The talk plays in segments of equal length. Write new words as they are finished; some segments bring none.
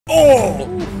Oh!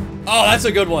 Oh, that's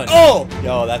a good one. Oh!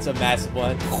 Yo, that's a massive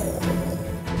one.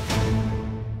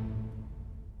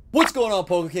 What's going on,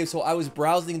 PokeCave? So I was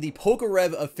browsing the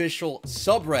PokeRev official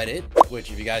subreddit,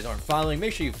 which if you guys aren't following,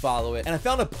 make sure you follow it. And I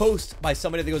found a post by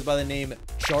somebody that goes by the name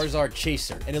Charizard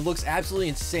Chaser, and it looks absolutely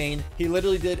insane. He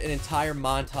literally did an entire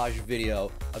montage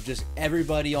video of just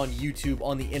everybody on YouTube,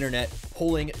 on the internet,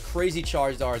 pulling crazy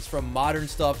Charizards from modern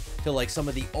stuff to like some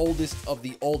of the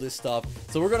oldest stuff.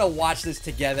 So we're gonna watch this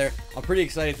together. I'm pretty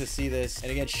excited to see this.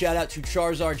 And again, shout out to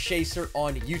Charizard Chaser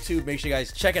on YouTube. Make sure you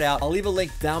guys check it out. I'll leave a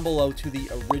link down below to the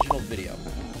original video.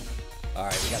 All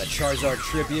right, we got a Charizard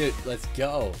tribute. Let's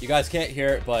go. You guys can't hear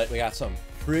it, but we got some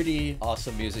pretty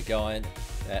awesome music going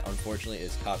that unfortunately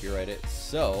is copyrighted.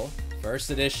 So, first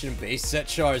edition base set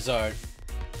Charizard.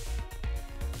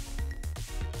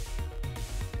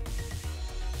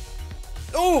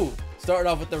 Oh! Starting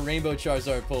off with the rainbow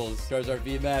Charizard pulls. Charizard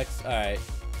VMAX. Alright.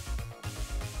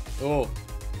 Oh.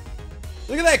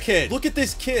 Look at that kid. Look at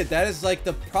this kid. That is like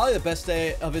probably the best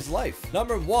day of his life.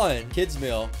 Number 1, kids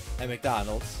meal at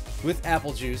McDonald's with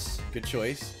apple juice. Good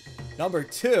choice. Number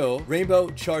 2, rainbow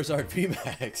Charizard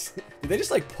VMAX. Did they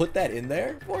just like put that in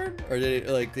there for him? Or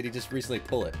did he just recently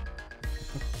pull it?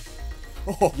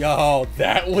 Oh, yo,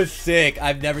 that was sick.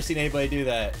 I've never seen anybody do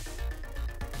that.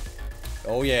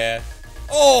 Oh yeah.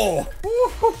 Oh!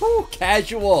 Woo-hoo-hoo.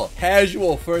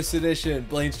 Casual first edition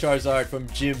Blaine's Charizard from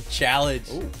Gym Challenge.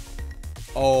 Ooh.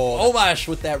 Oh, Omash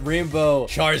with that rainbow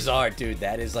Charizard. Dude,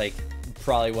 that is like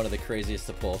probably one of the craziest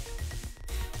to pull.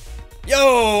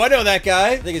 Yo, I know that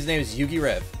guy. I think his name is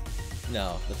PokeRev.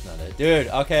 No, that's not it. Dude,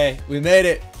 okay, we made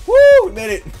it. Woo, we made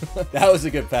it. That was a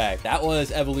good pack. That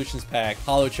was Evolutions pack,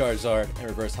 Holo Charizard, and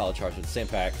Reverse Holo Charizard, the same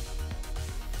pack.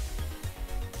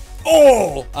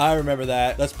 Oh, I remember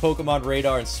that. That's Pokemon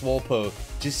Radar and Swolepoke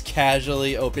just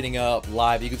casually opening up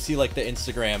live. You can see like the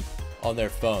Instagram on their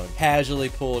phone. Casually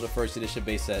pulled a first edition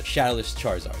base set Shadowless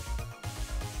Charizard.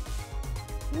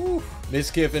 Woo.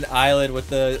 Miskiff Island with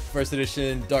the first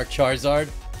edition Dark Charizard.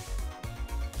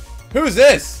 Who's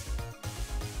this?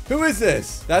 Who is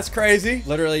this? That's crazy.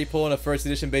 Literally pulling a first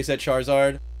edition base set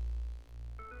Charizard.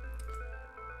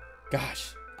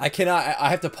 Gosh, I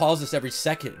have to pause this every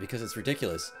second because it's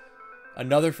ridiculous.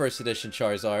 Another first edition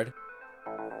Charizard.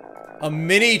 A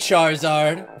mini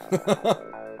Charizard.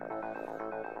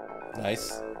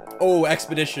 Nice. Oh,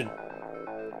 Expedition.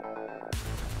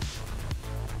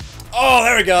 Oh,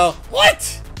 there we go.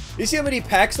 What? You see how many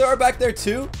packs there are back there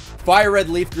too? Fire Red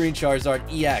Leaf Green Charizard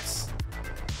EX.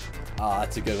 Ah,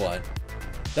 that's a good one.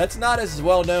 That's not as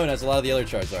well known as a lot of the other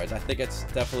Charizards. I think it's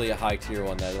definitely a high tier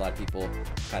one that a lot of people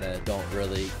kind of don't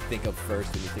really think of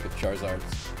first when you think of Charizards.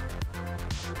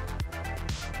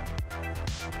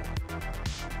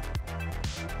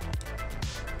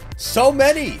 So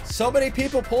many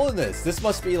people pulling this. This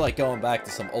must be like going back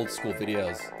to some old school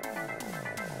videos.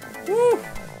 Woo!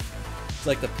 It's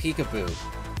like the peekaboo.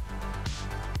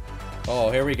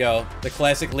 Oh, here we go. The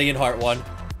classic Leonhardt one.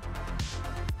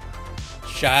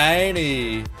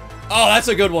 Shiny. Oh, that's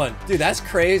a good one. Dude, that's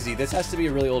crazy. This has to be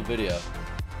a really old video.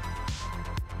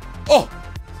 Oh!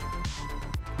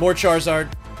 More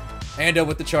Charizard. Ando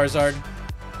with the Charizard.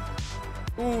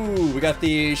 Ooh, we got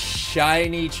the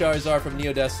shiny Charizard from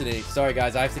Neo Destiny. Sorry,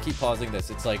 guys. I have to keep pausing this.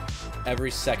 It's like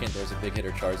every second there's a big hitter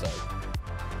Charizard.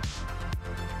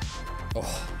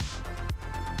 Oh.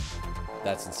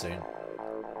 That's insane.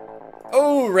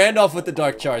 Oh, Randolph with the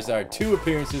Dark Charizard. 2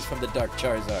 appearances from the Dark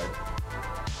Charizard.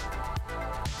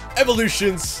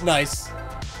 Evolutions. Nice.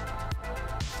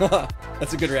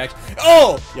 That's a good reaction.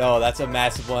 Oh! Yo, that's a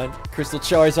massive one. Crystal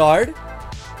Charizard.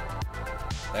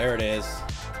 There it is.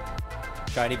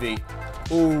 Shiny V.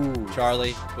 Ooh,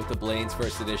 Charlie with the Blaine's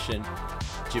first edition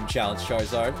Gym Challenge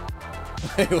Charizard.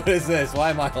 Wait, what is this?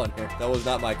 Why am I on here? That was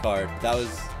not my card. That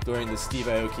was during the Steve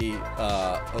Aoki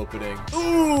opening.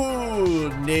 Ooh,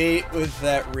 Nate with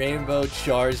that rainbow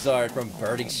Charizard from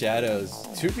Burning Shadows.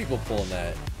 2 people pulling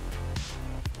that.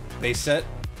 Base set.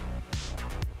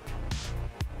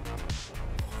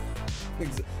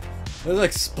 There's an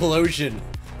explosion.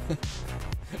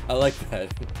 I like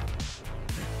that.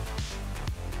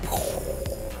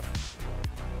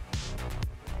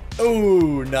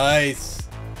 Ooh, nice.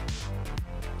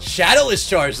 Shadowless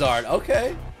Charizard.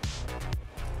 Okay.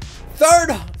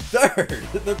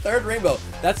 The third rainbow.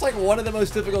 That's like one of the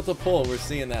most difficult to pull. We're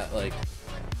seeing that like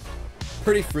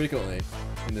pretty frequently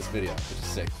in this video, which is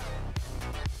sick.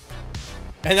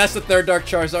 And that's the 3rd Dark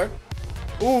Charizard.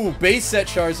 Ooh, base set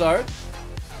Charizard.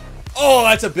 Oh,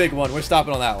 that's a big one. We're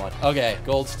stopping on that one. Okay,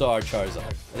 Gold Star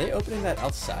Charizard. Are they opening that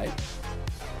outside?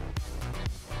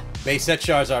 Base set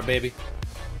Charizard, baby.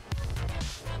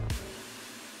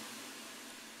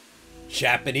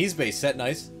 Japanese base set,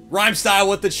 nice. Rhyme style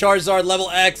with the Charizard level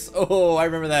X. Oh, I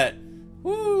remember that.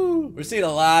 Woo! We're seeing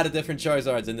a lot of different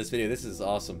Charizards in this video. This is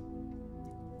awesome.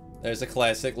 There's a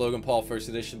classic Logan Paul first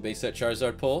edition base set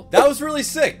Charizard pull. That was really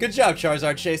sick. Good job,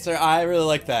 Charizard Chaser. I really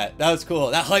like that. That was cool.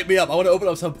 That hyped me up. I want to open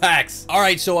up some packs. All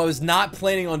right, so I was not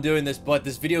planning on doing this, but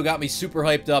this video got me super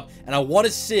hyped up, and I want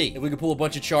to see if we can pull a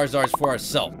bunch of Charizards for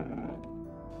ourselves.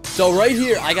 So right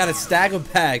here, I got a stack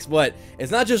of packs, but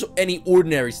it's not just any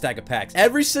ordinary stack of packs.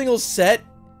 Every single set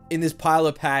in this pile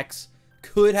of packs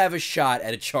could have a shot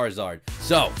at a Charizard.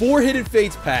 So, 4 Hidden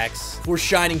Fates packs, 4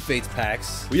 Shining Fates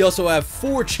packs. We also have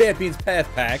 4 Champions Path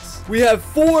packs. We have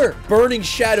 4 Burning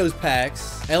Shadows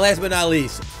packs. And last but not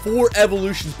least, 4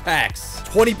 Evolutions packs.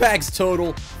 20 packs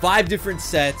total, 5 different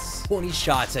sets, 20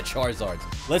 shots at Charizards.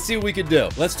 Let's see what we can do.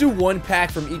 Let's do 1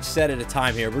 pack from each set at a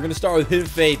time here. We're gonna start with Hidden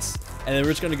Fates, and then we're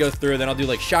just gonna go through. Then I'll do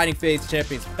like Shining Fates,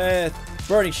 Champions Path,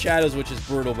 Burning Shadows, which is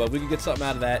brutal, but we could get something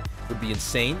out of that. Would be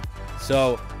insane.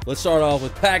 So let's start off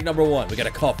with pack number 1. We got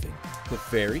a Coughing,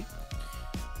 Clefairy,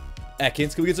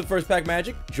 Ekans. Can we get some first pack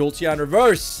magic? Jolteon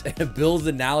reverse and Bill's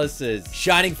Analysis.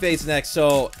 Shining Fates next.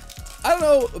 So I don't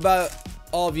know about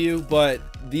all of you, but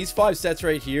these 5 sets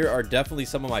right here are definitely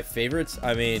some of my favorites.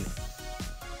 I mean,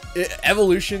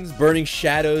 Evolutions, Burning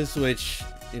Shadows, which,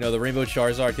 you know, the Rainbow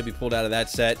Charizard could be pulled out of that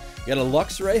set. You got a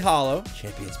Luxray Hollow,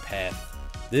 Champion's Path.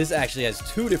 This actually has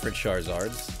 2 different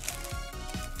Charizards.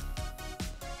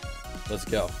 Let's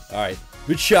go. All right.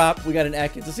 Good chop. We got an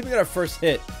Ekans. Let's see if we got our first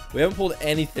hit. We haven't pulled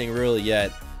anything really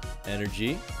yet.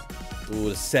 Energy. Ooh,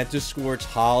 the Center Scorch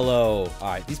Hollow. All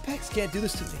right. These packs can't do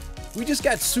this to me. We just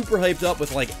got super hyped up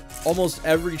with like almost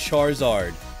every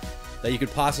Charizard that you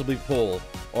could possibly pull,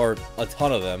 or a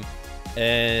ton of them.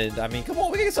 And I mean, come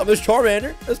on, we can get some. There's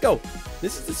Charmander. Let's go.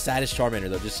 This is the saddest Charmander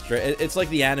though. Just straight. It's like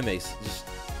the animes. Just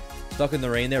stuck in the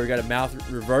rain there. We got a Mouth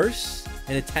Reverse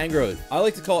and a Tangrowth. I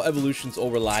like to call Evolutions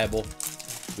all reliable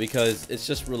because it's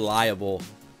just reliable.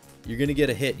 You're gonna get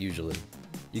a hit usually.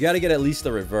 You got to get at least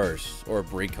a reverse or a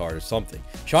break card or something.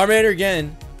 Charmander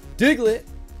again. Diglett.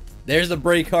 There's the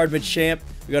break card, Machamp.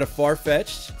 We got a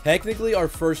Farfetch'd. Technically our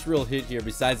first real hit here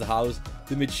besides the hollows,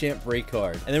 the Machamp break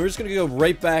card. And then we're just gonna go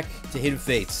right back to Hidden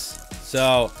Fates.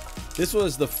 So this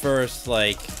was the first,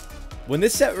 like, when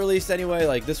this set released anyway,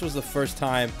 like this was the first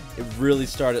time it really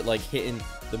started like hitting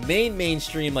the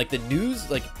mainstream, like the news,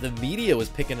 like the media was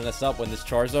picking us up when this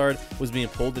Charizard was being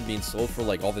pulled and being sold for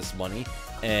like all this money.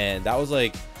 And that was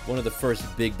like one of the first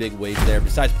big waves there.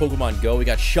 Besides Pokemon Go, we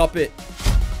got Shuppet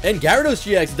and Gyarados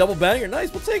GX, double banger.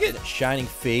 Nice, we'll take it. Shining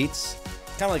Fates,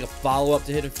 kind of like a follow-up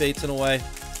to Hidden Fates in a way.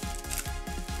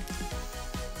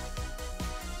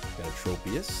 Got a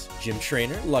Tropius, Gym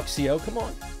Trainer, Luxio, come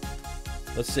on.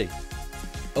 Let's see.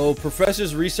 Oh,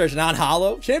 Professor's Research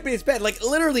non-hollow. Champion's Path. Like,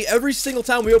 literally every single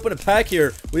time we open a pack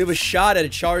here, we have a shot at a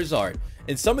Charizard.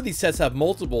 And some of these sets have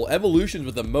multiple Evolutions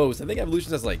with the most. I think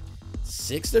Evolutions has like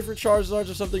 6 different Charizards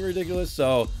or something ridiculous.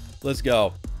 So, let's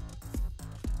go.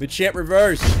 Machamp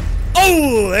Reverse.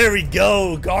 Oh, there we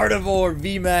go. Gardevoir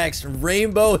VMAX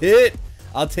Rainbow hit.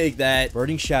 I'll take that.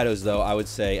 Burning Shadows, though, I would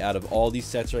say, out of all these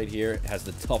sets right here, has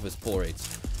the toughest pull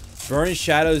rates. Burning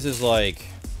Shadows is like...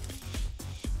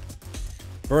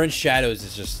 Burning Shadows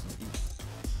is just...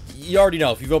 You already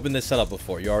know. If you've opened this setup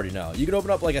before, you already know. You can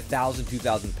open up like 1,000,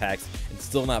 2,000 packs and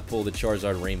still not pull the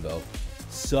Charizard Rainbow.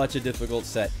 Such a difficult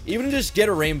set. Even just get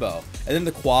a Rainbow. And then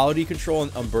the quality control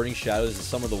on Burning Shadows is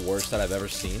some of the worst that I've ever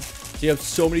seen. So you have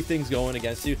so many things going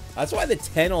against you. That's why the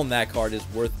 10 on that card is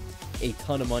worth a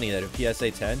ton of money. That a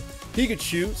PSA 10.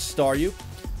 Pikachu, Staryu.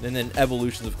 And then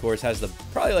Evolutions, of course, has the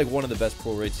probably like one of the best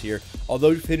pull rates here.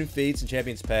 Although Hidden Fates and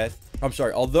Champion's Path... I'm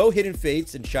sorry. Although Hidden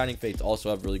Fates and Shining Fates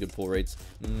also have really good pull rates.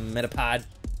 Metapod.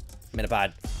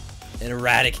 And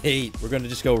Eradicate. We're going to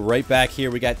just go right back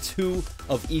here. We got 2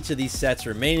 of each of these sets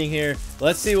remaining here.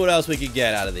 Let's see what else we can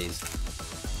get out of these.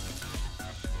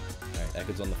 Alright,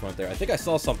 Ekans on the front there. I think I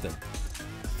saw something.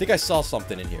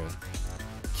 In here.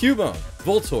 Cubone.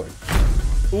 Voltorb.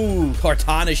 Ooh,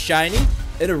 Kartana Shiny.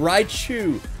 And a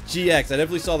Raichu GX. I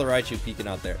definitely saw the Raichu peeking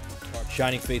out there.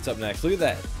 Shining Fates up next. Look at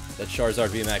that. That Charizard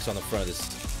VMAX on the front of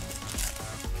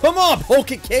this. Come on,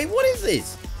 PokéCave. What is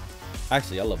this?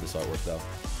 Actually, I love this artwork, though.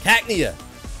 Cacnea.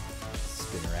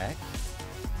 Spinarak.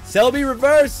 Celebi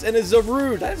Reverse and a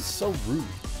Zarude. That is so rude.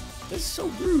 That's so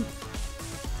rude.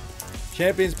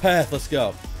 Champion's Path. Let's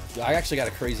go. I actually got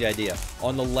a crazy idea.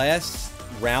 On the last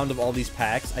round of all these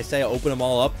packs, I say I open them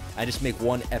all up. I just make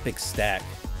one epic stack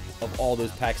of all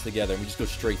those packs together, and we just go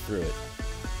straight through it.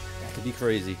 That could be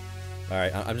crazy. All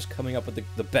right, I'm just coming up with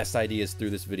the best ideas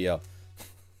through this video.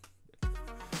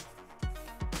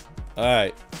 All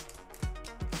right.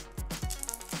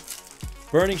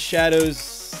 Burning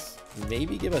Shadows,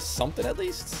 maybe give us something at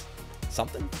least.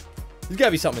 Something? There's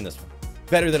gotta be something in this one.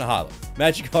 Better than a holo.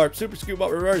 Magikarp, Super Scoop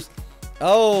Up Reverse.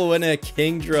 Oh, and a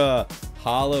Kingdra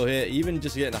holo hit. Even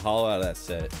just getting a holo out of that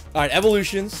set. All right,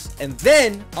 evolutions. And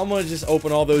then I'm gonna just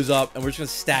open all those up and we're just gonna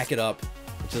stack it up.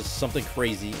 Just something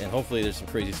crazy. And hopefully there's some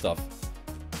crazy stuff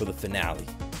for the finale.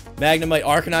 Magnemite,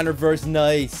 Arcanine Reverse,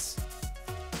 nice.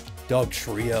 Dog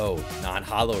Trio,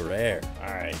 non-holo rare.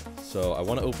 All right, so I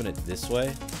want to open it this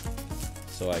way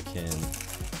so I can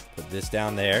put this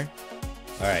down there.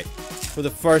 All right, for the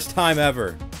first time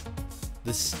ever,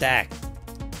 the stack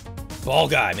ball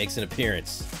guy makes an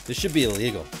appearance. This should be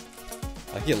illegal.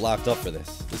 I get locked up for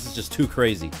this. This is just too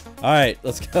crazy. All right,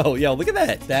 let's go. Yo, look at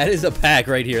that. That is a pack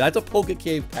right here. That's a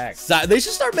PokeCave pack. So they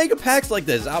should start making packs like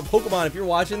this. Pokemon, if you're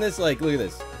watching this, like, look at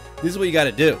this. This is what you got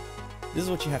to do. This is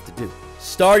what you have to do.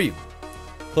 Staryu,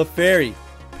 Clefairy,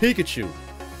 Pikachu.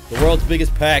 The world's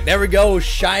biggest pack. There we go.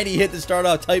 Shiny hit to start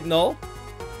off. Type Null.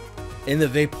 In the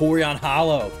Vaporeon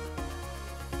Holo.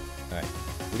 Alright.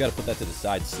 We got to put that to the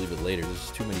side to sleeve it later. There's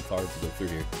just too many cards to go through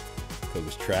here.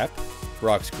 Koga's Trap.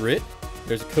 Brock's Grit.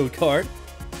 There's a code card.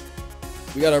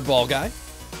 We got our ball guy.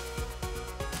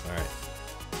 Alright.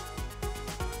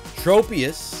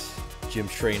 Tropius. Gym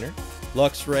Trainer.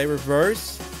 Luxray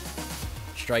Reverse.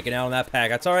 Striking out on that pack.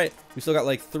 That's alright. We still got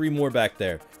like 3 more back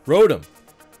there. Rotom.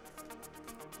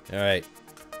 Alright.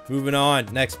 Moving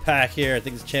on. Next pack here. I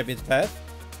think it's Champion's Path.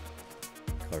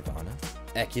 Carvana.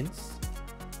 Ekans.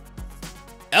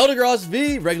 Eldegoss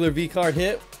V. Regular V card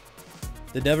hit.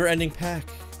 The never-ending pack.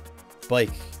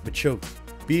 Bike. Machoke.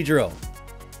 Beedrill.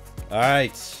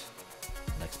 Alright.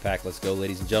 Next pack. Let's go,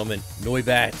 ladies and gentlemen.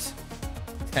 Noibat.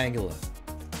 Tangela.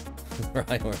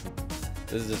 Rhyhorn.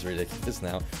 This is just ridiculous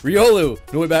now. Riolu.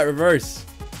 Noibat Reverse.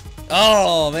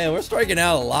 Oh, man. We're striking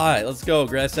out a lot. Let's go.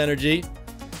 Grass Energy.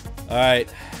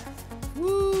 Alright.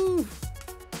 Woo.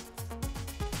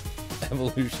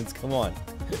 Evolutions. Come on.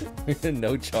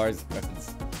 No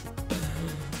Charizards.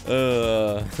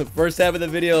 First half of the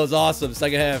video is awesome.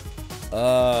 Second half.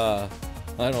 I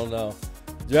don't know.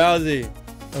 Drowsy.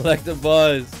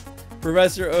 Electabuzz.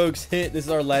 Professor Oak's hint. This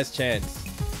is our last chance.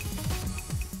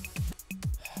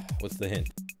 What's the hint?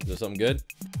 Is there something good?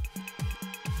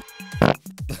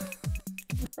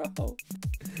 Bro.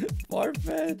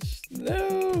 Farfetch'd.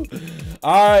 No.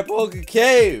 Alright,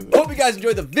 PokéCave. Hope you guys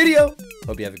enjoyed the video.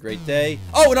 Hope you have a great day.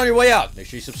 Oh, and on your way out, make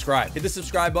sure you subscribe. Hit the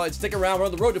subscribe button. Stick around. We're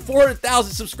on the road to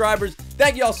 400,000 subscribers.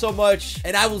 Thank you all so much.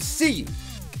 And I will see you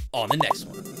on the next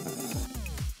one. Did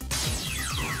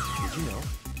you know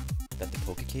that the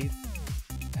PokéCave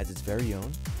has its very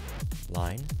own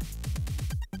line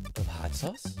of hot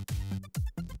sauce?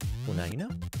 Well, now you know.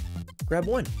 Grab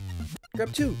 1.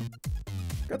 Grab 2.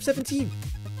 Grab 17.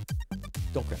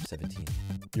 Don't grab 17.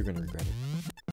 You're going to regret it.